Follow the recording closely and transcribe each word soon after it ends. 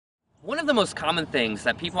One of the most common things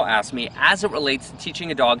that people ask me as it relates to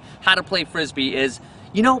teaching a dog how to play Frisbee is,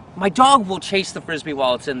 you know, my dog will chase the Frisbee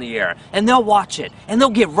while it's in the air, and they'll watch it, and they'll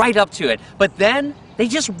get right up to it, but then they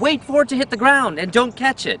just wait for it to hit the ground and don't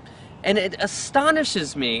catch it. And it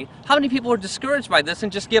astonishes me how many people are discouraged by this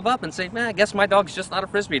and just give up and say, man, I guess my dog's just not a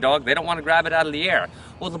Frisbee dog. They don't want to grab it out of the air.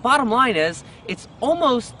 Well, the bottom line is, it's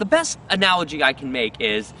almost, the best analogy I can make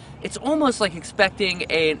is, it's almost like expecting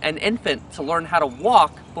an infant to learn how to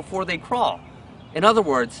walk before they crawl. In other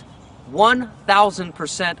words,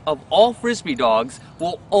 1,000% of all Frisbee dogs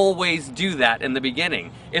will always do that in the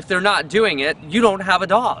beginning. If they're not doing it, you don't have a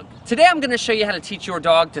dog. Today I'm going to show you how to teach your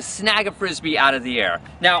dog to snag a Frisbee out of the air.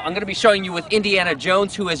 Now I'm going to be showing you with Indiana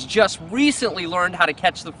Jones, who has just recently learned how to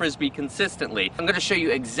catch the Frisbee consistently. I'm going to show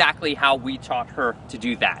you exactly how we taught her to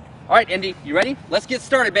do that. Alright Indy, you ready? Let's get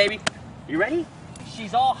started, baby. You ready?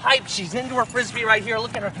 She's all hyped. She's into her Frisbee right here.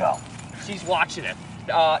 Look at her go. She's watching it.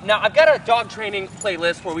 Now, I've got a dog training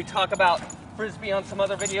playlist where we talk about Frisbee on some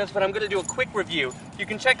other videos, but I'm going to do a quick review. You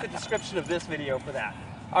can check the description of this video for that.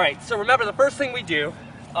 Alright, so remember, the first thing we do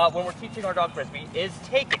when we're teaching our dog Frisbee is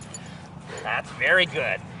take it. That's very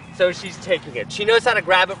good. So she's taking it. She knows how to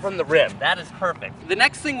grab it from the rim. That is perfect. The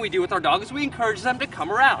next thing we do with our dog is we encourage them to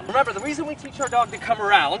come around. Remember, the reason we teach our dog to come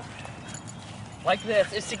around like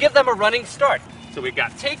this is to give them a running start. So we've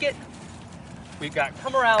got take it, we've got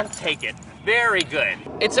come around, take it. Very good.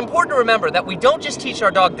 It's important to remember that we don't just teach our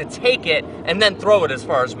dog to take it and then throw it as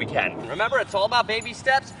far as we can. Remember, it's all about baby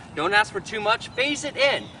steps. Don't ask for too much. Phase it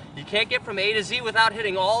in. You can't get from A to Z without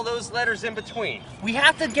hitting all those letters in between. We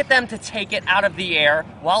have to get them to take it out of the air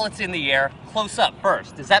while it's in the air, close up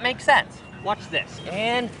first. Does that make sense? Watch this.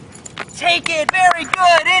 And take it. Very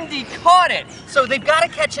good. Indy caught it. So they've got to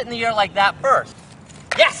catch it in the air like that first.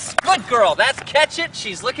 Yes, good girl. That's catch it.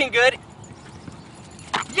 She's looking good.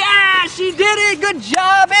 Yeah, she did it! Good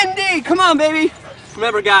job, Indy! Come on, baby!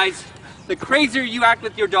 Remember, guys, the crazier you act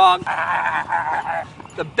with your dog,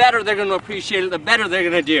 the better they're going to appreciate it, the better they're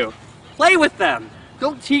going to do. Play with them.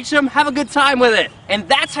 Go teach them, have a good time with it. And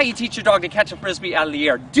that's how you teach your dog to catch a Frisbee out of the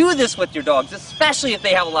air. Do this with your dogs, especially if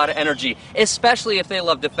they have a lot of energy, especially if they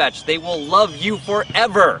love to fetch. They will love you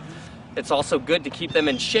forever. It's also good to keep them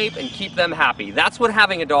in shape and keep them happy. That's what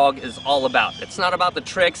having a dog is all about. It's not about the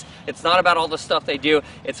tricks. It's not about all the stuff they do.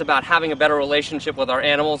 It's about having a better relationship with our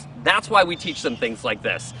animals. That's why we teach them things like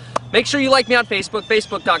this. Make sure you like me on Facebook,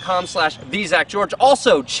 facebook.com/TheZachGeorge.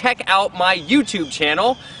 Also, check out my YouTube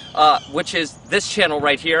channel, which is this channel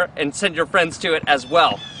right here, and send your friends to it as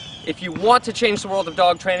well. If you want to change the world of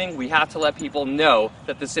dog training, we have to let people know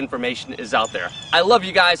that this information is out there. I love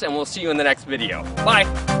you guys, and we'll see you in the next video. Bye.